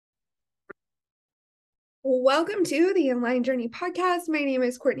Welcome to the Align Journey podcast. My name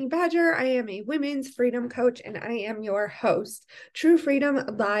is Courtney Badger. I am a women's freedom coach and I am your host. True freedom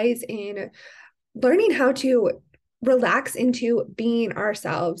lies in learning how to relax into being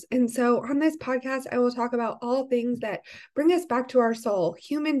ourselves. And so on this podcast, I will talk about all things that bring us back to our soul: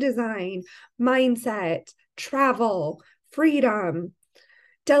 human design, mindset, travel, freedom,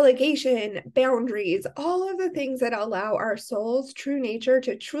 delegation, boundaries, all of the things that allow our soul's true nature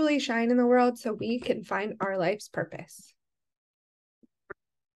to truly shine in the world so we can find our life's purpose.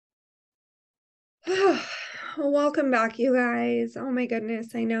 Welcome back, you guys. Oh my goodness,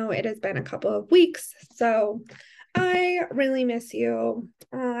 I know it has been a couple of weeks, so I really miss you.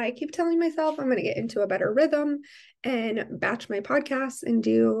 I keep telling myself I'm going to get into a better rhythm and batch my podcasts and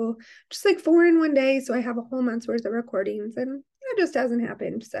do just like 4 in 1 day. So I have a whole month's worth of recordings, and that just hasn't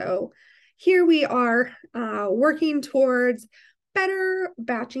happened. So here we are working towards better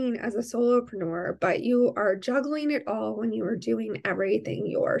batching as a solopreneur, but you are juggling it all when you are doing everything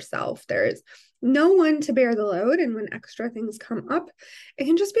yourself. There's no one to bear the load. And when extra things come up, it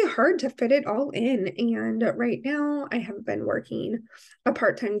can just be hard to fit it all in. And right now, I have been working a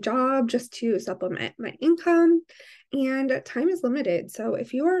part time job just to supplement my income, and time is limited. So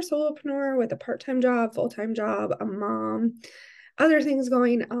if you are a solopreneur with a part time job, full time job, a mom, other things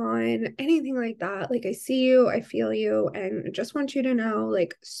going on, anything like that, like I see you, I feel you, and just want you to know,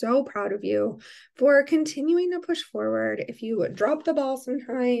 like, so proud of you for continuing to push forward. If you drop the ball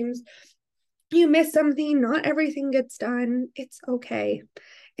sometimes, you miss something, not everything gets done, it's okay.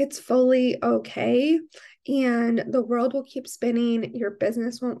 It's fully okay. And the world will keep spinning. Your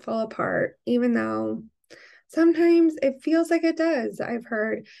business won't fall apart, even though sometimes it feels like it does. I've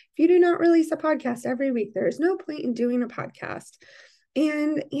heard if you do not release a podcast every week, there is no point in doing a podcast.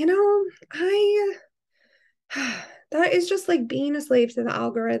 And, I that is just like being a slave to the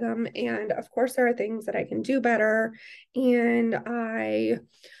algorithm. And of course, there are things that I can do better. And I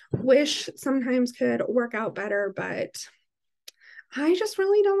wish sometimes could work out better, but I just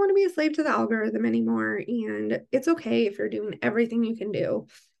really don't want to be a slave to the algorithm anymore. And it's okay if you're doing everything you can do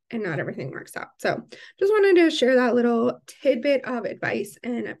and not everything works out. So just wanted to share that little tidbit of advice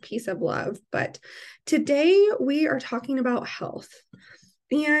and a piece of love. But today we are talking about health.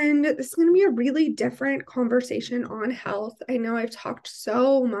 And this is going to be a really different conversation on health. I know I've talked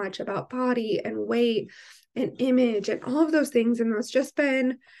so much about body and weight and image and all of those things, and that's just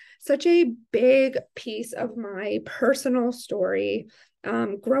been such a big piece of my personal story.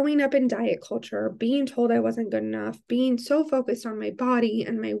 Growing up in diet culture, being told I wasn't good enough, being so focused on my body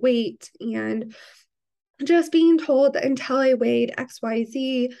and my weight, and just being told that until I weighed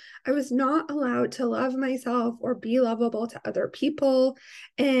XYZ, I was not allowed to love myself or be lovable to other people.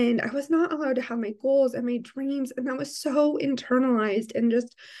 And I was not allowed to have my goals and my dreams. And that was so internalized and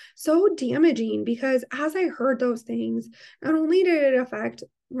just so damaging, because as I heard those things, not only did it affect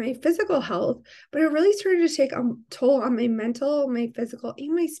my physical health, but it really started to take a toll on my mental, my physical,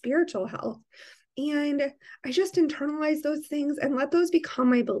 and my spiritual health. And I just internalized those things and let those become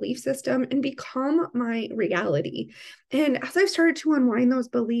my belief system and become my reality. And as I've started to unwind those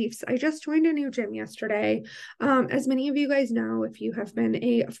beliefs, I just joined a new gym yesterday. As many of you guys know, if you have been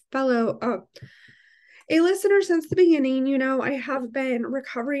a listener since the beginning, I have been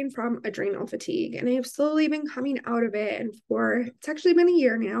recovering from adrenal fatigue, and I have slowly been coming out of it. And it's actually been a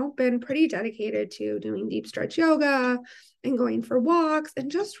year now, been pretty dedicated to doing deep stretch yoga and going for walks and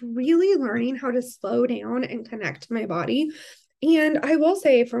just really learning how to slow down and connect to my body. And I will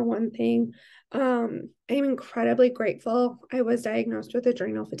say, for one thing, I'm incredibly grateful I was diagnosed with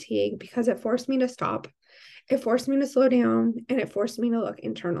adrenal fatigue, because it forced me to stop. It forced me to slow down, and it forced me to look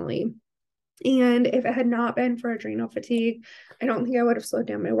internally. And if it had not been for adrenal fatigue, I don't think I would have slowed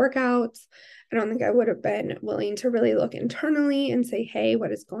down my workouts. I don't think I would have been willing to really look internally and say, hey,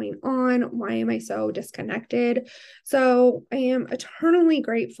 what is going on? Why am I so disconnected? So I am eternally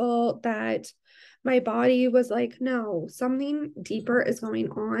grateful that my body was like, no, something deeper is going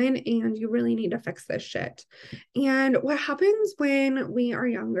on and you really need to fix this shit. And what happens when we are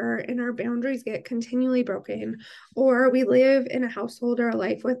younger and our boundaries get continually broken, or we live in a household or a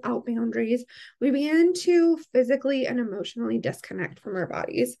life without boundaries, we begin to physically and emotionally disconnect from our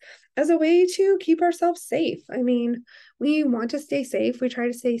bodies as a way to keep ourselves safe. I mean, we want to stay safe. We try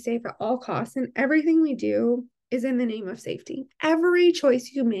to stay safe at all costs, and everything we do is in the name of safety. Every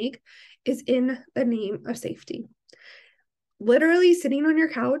choice you make is in the name of safety. Literally sitting on your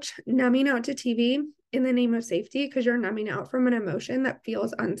couch, numbing out to TV in the name of safety, because you're numbing out from an emotion that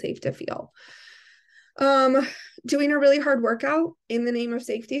feels unsafe to feel. Doing a really hard workout in the name of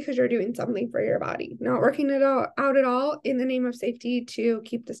safety because you're doing something for your body, not working it out at all in the name of safety to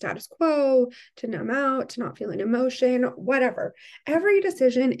keep the status quo, to numb out, to not feel an emotion, whatever. Every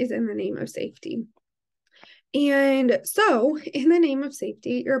decision is in the name of safety. And so, in the name of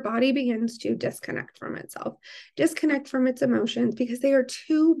safety, your body begins to disconnect from itself, disconnect from its emotions because they are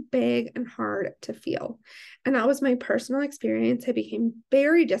too big and hard to feel. And that was my personal experience. I became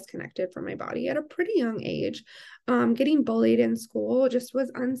very disconnected from my body at a pretty young age. Getting bullied in school just was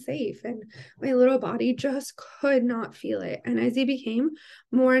unsafe, and my little body just could not feel it. And as I became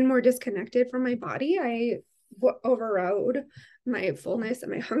more and more disconnected from my body, I overrode my fullness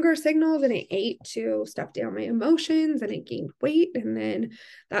and my hunger signals, and I ate to stuff down my emotions, and I gained weight, and then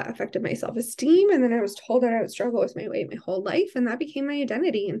that affected my self-esteem, and then I was told that I would struggle with my weight my whole life, and that became my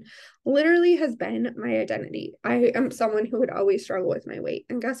identity and literally has been my identity. I am someone who would always struggle with my weight,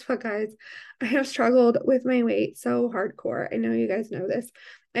 and guess what, guys? I have struggled with my weight so hardcore. I know you guys know this.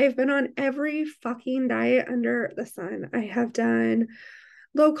 I've been on every fucking diet under the sun. I have done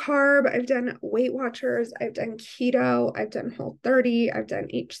low carb, I've done Weight Watchers, I've done keto, I've done Whole30, I've done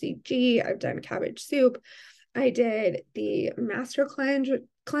HCG, I've done cabbage soup. I did the master cleanse,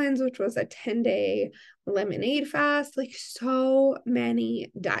 which was a 10-day lemonade fast, like so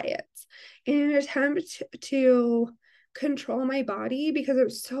many diets in an attempt to control my body because it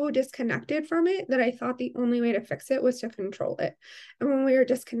was so disconnected from it that I thought the only way to fix it was to control it. And when we are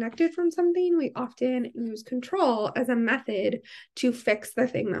disconnected from something, we often use control as a method to fix the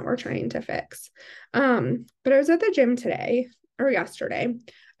thing that we're trying to fix. But I was at the gym today or yesterday.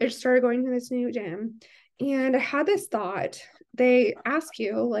 I just started going to this new gym, and I had this thought. They ask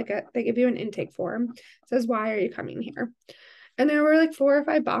you, they give you an intake form. It says, why are you coming here? And there were like 4 or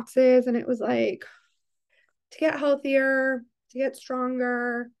 5 boxes, and it was like, to get healthier, to get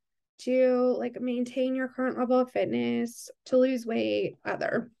stronger, to like maintain your current level of fitness, to lose weight,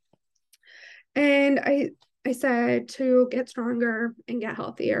 other. And I said to get stronger and get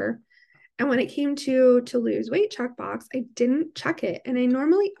healthier. And when it came to lose weight checkbox, I didn't check it. And I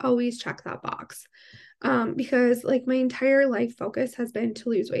normally always check that box. Because like my entire life focus has been to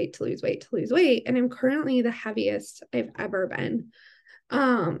lose weight, to lose weight, to lose weight. And I'm currently the heaviest I've ever been.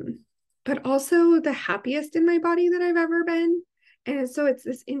 But also the happiest in my body that I've ever been. And so it's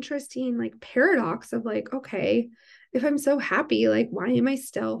this interesting like paradox of like, okay, if I'm so happy, like, why am I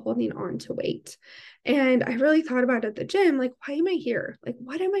still holding on to weight? And I really thought about it at the gym, like, why am I here? Like,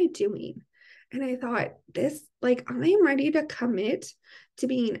 what am I doing? And I thought, like, I'm ready to commit to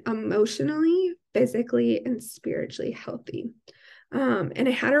being emotionally, physically, and spiritually healthy. And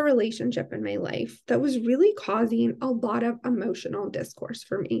I had a relationship in my life that was really causing a lot of emotional discourse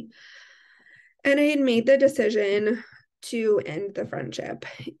for me. And I had made the decision to end the friendship.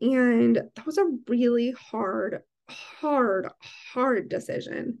 And that was a really hard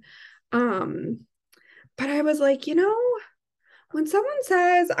decision. But I was like, when someone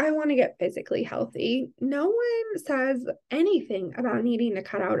says, I want to get physically healthy, no one says anything about needing to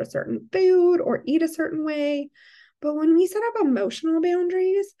cut out a certain food or eat a certain way. But when we set up emotional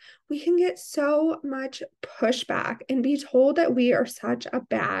boundaries, we can get so much pushback and be told that we are such a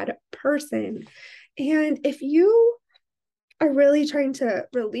bad person. And if you are really trying to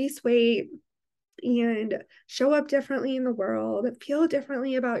release weight and show up differently in the world, feel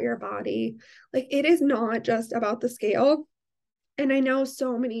differently about your body, like it is not just about the scale. And I know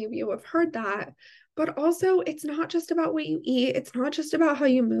so many of you have heard that, but also it's not just about what you eat. It's not just about how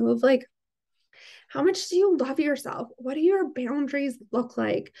you move. Like, how much do you love yourself? What do your boundaries look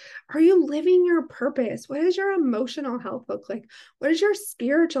like? Are you living your purpose? What does your emotional health look like? What does your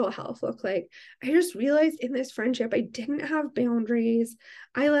spiritual health look like? I just realized in this friendship, I didn't have boundaries.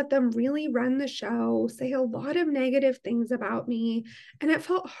 I let them really run the show, say a lot of negative things about me. And it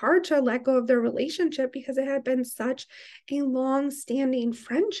felt hard to let go of their relationship because it had been such a long standing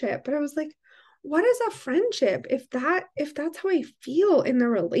friendship. But I was like, what is a friendship if that's how I feel in the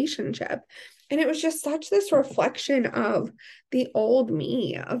relationship? And it was just such this reflection of the old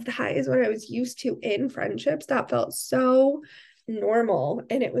me, of that is what I was used to in friendships that felt so normal.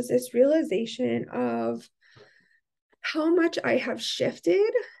 And it was this realization of how much I have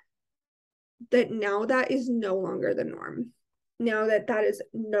shifted, that now that is no longer the norm. Now that is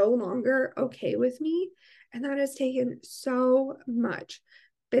no longer okay with me. And that has taken so much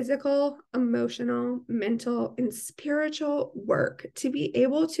physical, emotional, mental, and spiritual work to be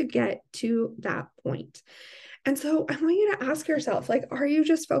able to get to that point. And so I want you to ask yourself, like, are you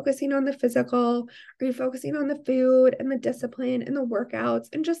just focusing on the physical? Are you focusing on the food and the discipline and the workouts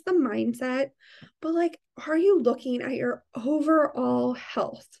and just the mindset? But like, are you looking at your overall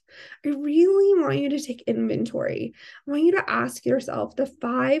health? I really want you to take inventory. I want you to ask yourself the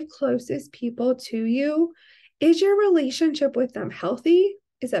five closest people to you, is your relationship with them healthy?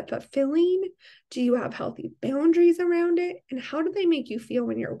 Is it fulfilling? Do you have healthy boundaries around it? And how do they make you feel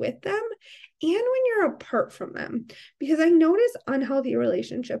when you're with them and when you're apart from them? Because I notice unhealthy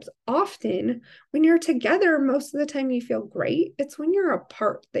relationships often when you're together, most of the time you feel great. It's when you're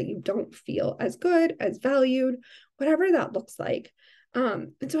apart that you don't feel as good, as valued, whatever that looks like.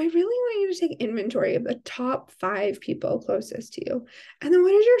 And so I really want you to take inventory of the top five people closest to you. And then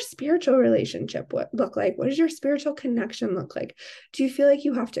what does your spiritual relationship look like? What does your spiritual connection look like? Do you feel like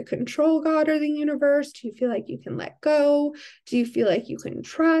you have to control God or the universe? Do you feel like you can let go? Do you feel like you can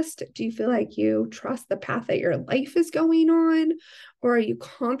trust? Do you feel like you trust the path that your life is going on? Or are you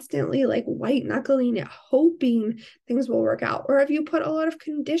constantly like white knuckling it, hoping things will work out? Or have you put a lot of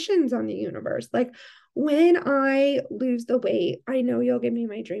conditions on the universe? Like, when I lose the weight, I know you'll give me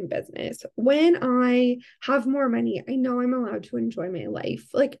my dream business. When I have more money, I know I'm allowed to enjoy my life.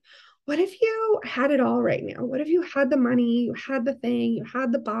 Like, what if you had it all right now? What if you had the money, you had the thing, you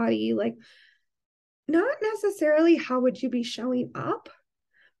had the body? Like, not necessarily how would you be showing up,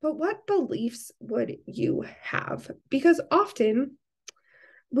 but what beliefs would you have? Because often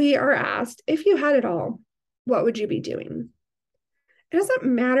we are asked, if you had it all, what would you be doing? It doesn't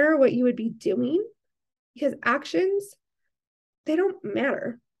matter what you would be doing because actions, they don't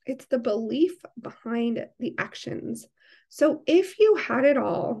matter. It's the belief behind the actions. So if you had it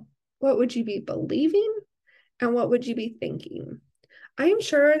all, what would you be believing and what would you be thinking? I'm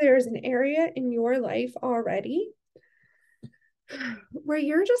sure there's an area in your life already where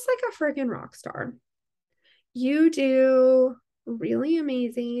you're just like a freaking rock star. You do really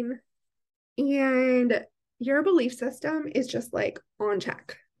amazing, and your belief system is just like on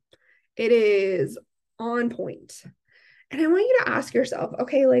check. It is on point. And I want you to ask yourself,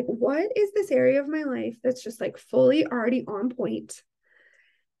 okay, like, what is this area of my life that's just like fully already on point?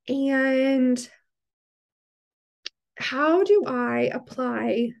 And how do I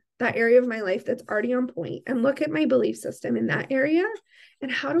apply that area of my life that's already on point and look at my belief system in that area?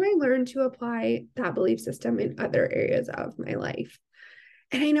 And how do I learn to apply that belief system in other areas of my life?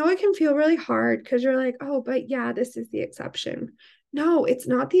 And I know it can feel really hard because you're like, oh, but yeah, this is the exception. No, it's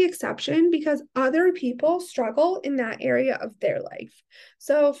not the exception because other people struggle in that area of their life.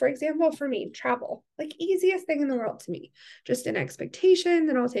 So, for example, for me, travel, like easiest thing in the world to me, just an expectation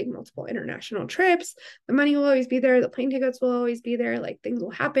that I'll take multiple international trips. The money will always be there. The plane tickets will always be there. Like things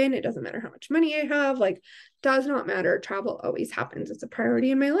will happen. It doesn't matter how much money I have. Like, does not matter. Travel always happens. It's a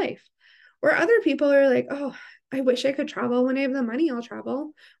priority in my life. Where other people are like, oh, I wish I could travel. When I have the money, I'll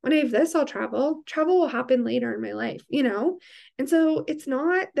travel. When I have this, I'll travel. Travel will happen later in my life, you know? And so it's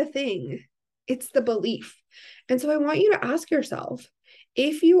not the thing, it's the belief. And so I want you to ask yourself,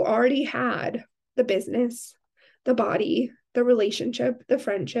 if you already had the business, the body, the relationship, the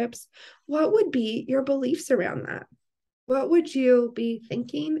friendships, what would be your beliefs around that? What would you be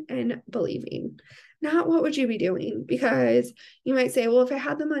thinking and believing? Not what would you be doing? Because you might say, well, if I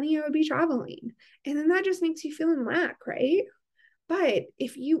had the money, I would be traveling. And then that just makes you feel in lack, right? But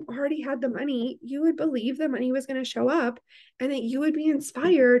if you already had the money, you would believe the money was going to show up and that you would be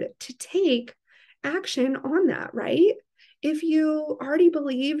inspired to take action on that, right? If you already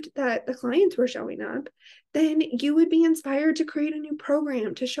believed that the clients were showing up, then you would be inspired to create a new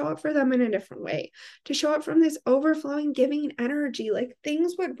program, to show up for them in a different way, to show up from this overflowing giving energy. Like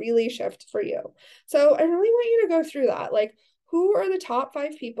things would really shift for you. So I really want you to go through that. Like, who are the top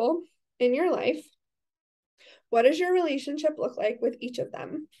five people in your life? What does your relationship look like with each of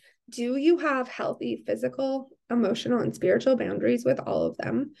them? Do you have healthy physical, emotional, and spiritual boundaries with all of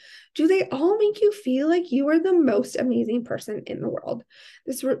them? Do they all make you feel like you are the most amazing person in the world?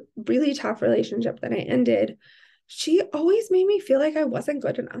 This really tough relationship that I ended, she always made me feel like I wasn't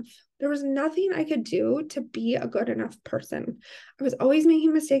good enough. There was nothing I could do to be a good enough person. I was always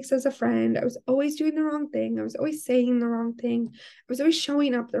making mistakes as a friend. I was always doing the wrong thing. I was always saying the wrong thing. I was always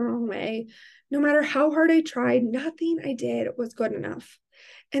showing up the wrong way. No matter how hard I tried, nothing I did was good enough.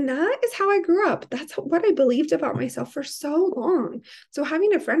 And that is how I grew up. That's what I believed about myself for so long. So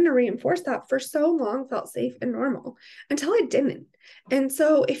having a friend to reinforce that for so long felt safe and normal until it didn't. And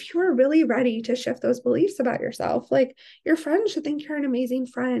so if you are really ready to shift those beliefs about yourself, like your friends should think you're an amazing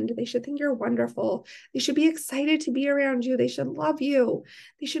friend. They should think you're wonderful. They should be excited to be around you. They should love you.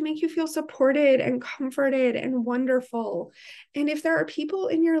 They should make you feel supported and comforted and wonderful. And if there are people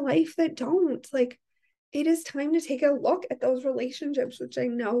in your life that don't, like, it is time to take a look at those relationships, which I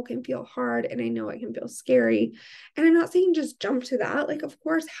know can feel hard and I know it can feel scary. And I'm not saying just jump to that. Like, of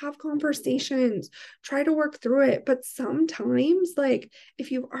course, have conversations, try to work through it. But sometimes, like,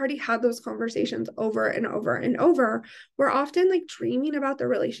 if you've already had those conversations over and over and over, we're often like dreaming about the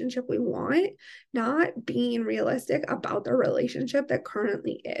relationship we want, not being realistic about the relationship that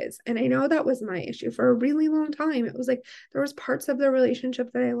currently is. And I know that was my issue for a really long time. It was like there was parts of the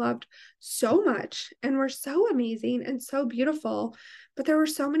relationship that I loved so much and were so amazing and so beautiful. But there were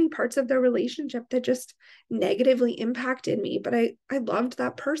so many parts of the relationship that just negatively impacted me. But I loved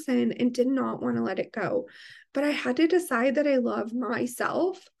that person and did not want to let it go. But I had to decide that I love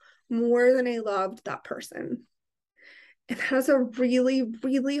myself more than I loved that person. And that was a really,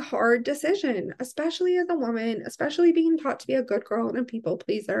 really hard decision, especially as a woman, especially being taught to be a good girl and a people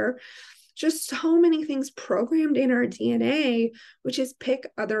pleaser. Just so many things programmed in our DNA, which is pick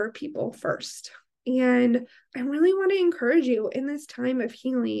other people first. And I really want to encourage you in this time of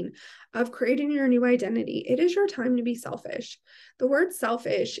healing, of creating your new identity. It is your time to be selfish. The word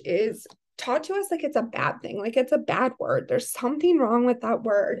selfish is taught to us like it's a bad thing, like it's a bad word. There's something wrong with that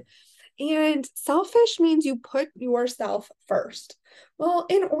word. And selfish means you put yourself first. Well,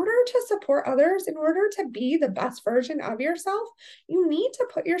 in order to support others, in order to be the best version of yourself, you need to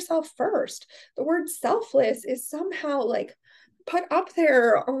put yourself first. The word selfless is somehow like put up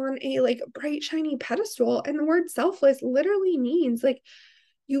there on a like bright shiny pedestal, and the word selfless literally means like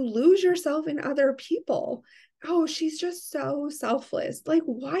you lose yourself in other people. Oh, she's just so selfless. Like,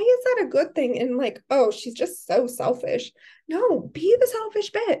 why is that a good thing? And like, oh, she's just so selfish. No, be the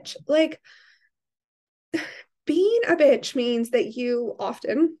selfish bitch. Like, being a bitch means that you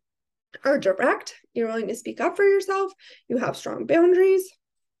often are direct, you're willing to speak up for yourself, you have strong boundaries.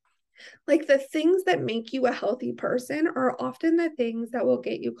 Like, the things that make you a healthy person are often the things that will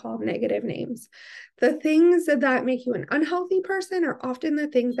get you called negative names. The things that make you an unhealthy person are often the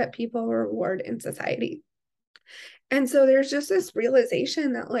things that people reward in society. And so there's just this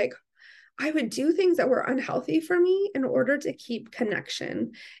realization that, like, I would do things that were unhealthy for me in order to keep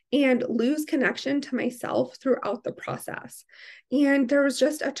connection and lose connection to myself throughout the process. And there was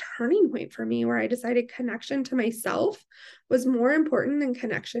just a turning point for me where I decided connection to myself was more important than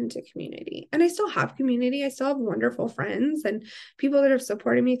connection to community. And I still have community. I still have wonderful friends and people that have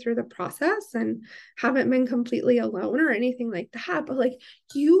supported me through the process and haven't been completely alone or anything like that. But like,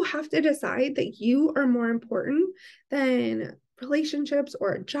 you have to decide that you are more important than relationships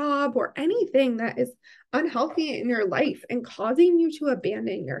or a job or anything that is unhealthy in your life and causing you to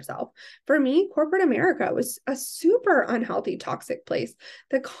abandon yourself. For me, corporate America was a super unhealthy, toxic place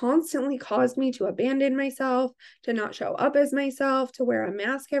that constantly caused me to abandon myself, to not show up as myself, to wear a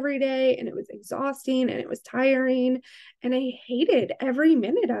mask every day. And it was exhausting and it was tiring. And I hated every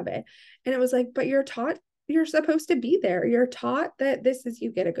minute of it. And it was like, but you're taught you're supposed to be there. You're taught that this is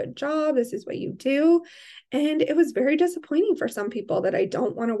you get a good job, this is what you do. And it was very disappointing for some people that I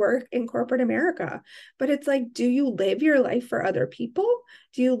don't want to work in corporate America. But it's like, do you live your life for other people?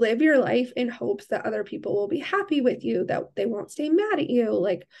 Do you live your life in hopes that other people will be happy with you, that they won't stay mad at you?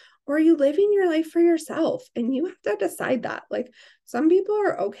 Like, or are you living your life for yourself? And you have to decide that. Like, some people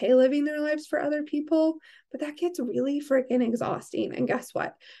are okay living their lives for other people, but that gets really freaking exhausting. And guess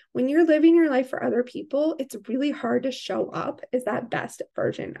what? When you're living your life for other people, it's really hard to show up as that best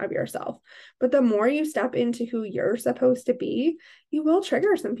version of yourself. But the more you step into who you're supposed to be, you will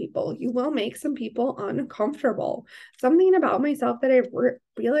trigger some people. You will make some people uncomfortable. Something about myself that I've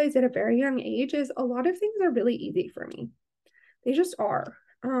realized at a very young age is a lot of things are really easy for me. They just are.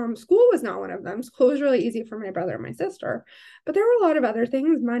 School was not one of them. School was really easy for my brother and my sister, but there were a lot of other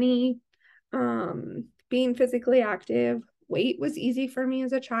things. Money, being physically active, weight was easy for me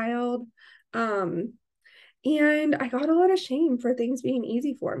as a child. Um, and I got a lot of shame for things being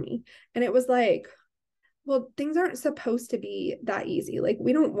easy for me. And it was like, well, things aren't supposed to be that easy. Like,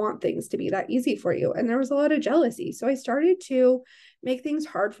 we don't want things to be that easy for you. And there was a lot of jealousy. So I started to make things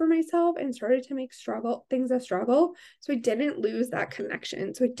hard for myself and started to make things a struggle. So I didn't lose that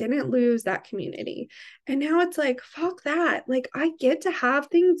connection. So I didn't lose that community. And now it's like, fuck that. Like, I get to have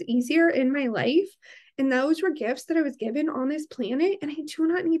things easier in my life. And those were gifts that I was given on this planet. And I do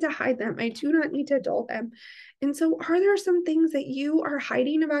not need to hide them. I do not need to dull them. And so, are there some things that you are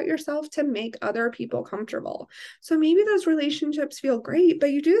hiding about yourself to make other people comfortable? So, maybe those relationships feel great,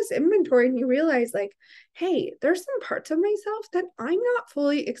 but you do this inventory and you realize, like, hey, there's some parts of myself that I'm not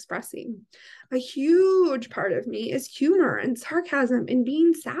fully expressing. A huge part of me is humor and sarcasm and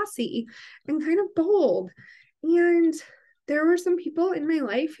being sassy and kind of bold. And there were some people in my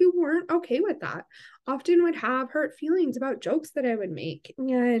life who weren't okay with that, often would have hurt feelings about jokes that I would make.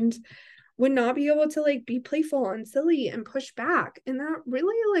 And would not be able to like be playful and silly and push back. And that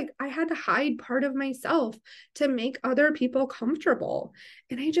really, like, I had to hide part of myself to make other people comfortable.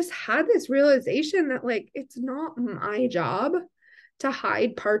 And I just had this realization that like it's not my job to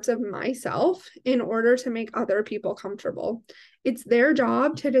hide parts of myself in order to make other people comfortable. It's their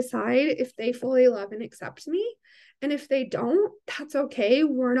job to decide if they fully love and accept me. And if they don't, that's okay.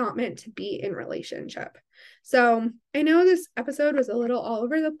 We're not meant to be in relationship. So I know this episode was a little all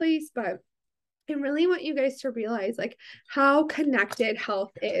over the place, but I really want you guys to realize like how connected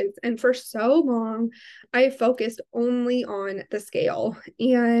health is. And for so long, I focused only on the scale.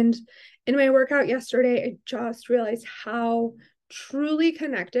 And in my workout yesterday, I just realized how truly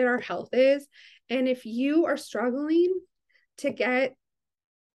connected our health is. And if you are struggling to get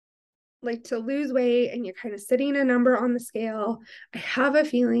like to lose weight and you're kind of sitting a number on the scale, I have a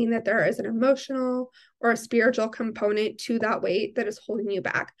feeling that there is an emotional or a spiritual component to that weight that is holding you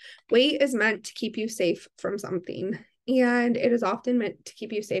back. Weight is meant to keep you safe from something. And it is often meant to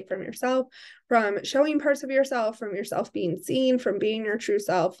keep you safe from yourself, from showing parts of yourself, from yourself being seen, from being your true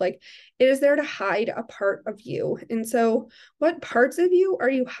self. Like it is there to hide a part of you. And so, what parts of you are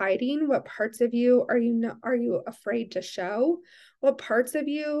you hiding? What parts of you are you afraid to show? What parts of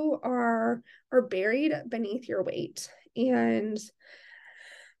you are buried beneath your weight? And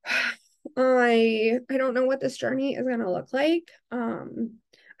I don't know what this journey is going to look like.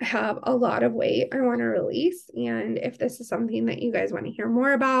 I have a lot of weight I want to release. And if this is something that you guys want to hear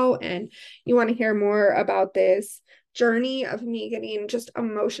more about and you want to hear more about this journey of me getting just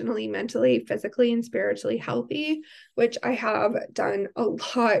emotionally, mentally, physically, and spiritually healthy, which I have done a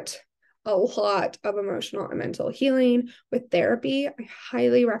lot of emotional and mental healing with therapy. I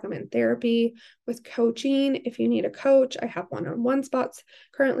highly recommend therapy. With coaching, if you need a coach, I have one-on-one spots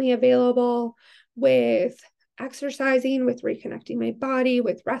currently available. With exercising, with reconnecting my body,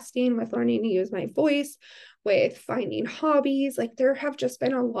 with resting, with learning to use my voice, with finding hobbies. Like there have just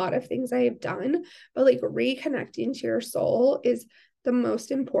been a lot of things I have done, but like reconnecting to your soul is the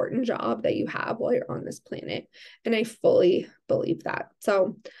most important job that you have while you're on this planet. And I fully believe that.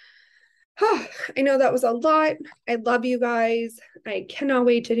 So I know that was a lot. I love you guys. I cannot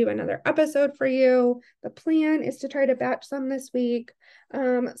wait to do another episode for you. The plan is to try to batch some this week,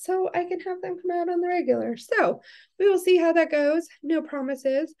 so I can have them come out on the regular. So we will see how that goes. No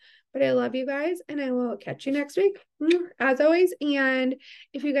promises, but I love you guys, and I will catch you next week, as always. And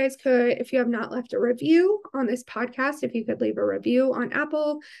if you guys could, if you have not left a review on this podcast, if you could leave a review on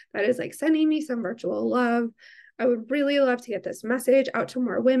Apple, that is like sending me some virtual love. I would really love to get this message out to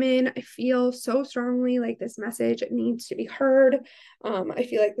more women. I feel so strongly like this message needs to be heard. I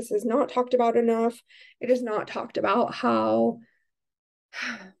feel like this is not talked about enough. It is not talked about how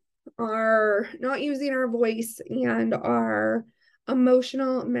our not using our voice and our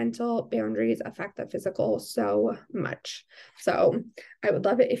emotional, mental boundaries affect the physical so much. So I would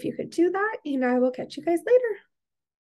love it if you could do that, and I will catch you guys later.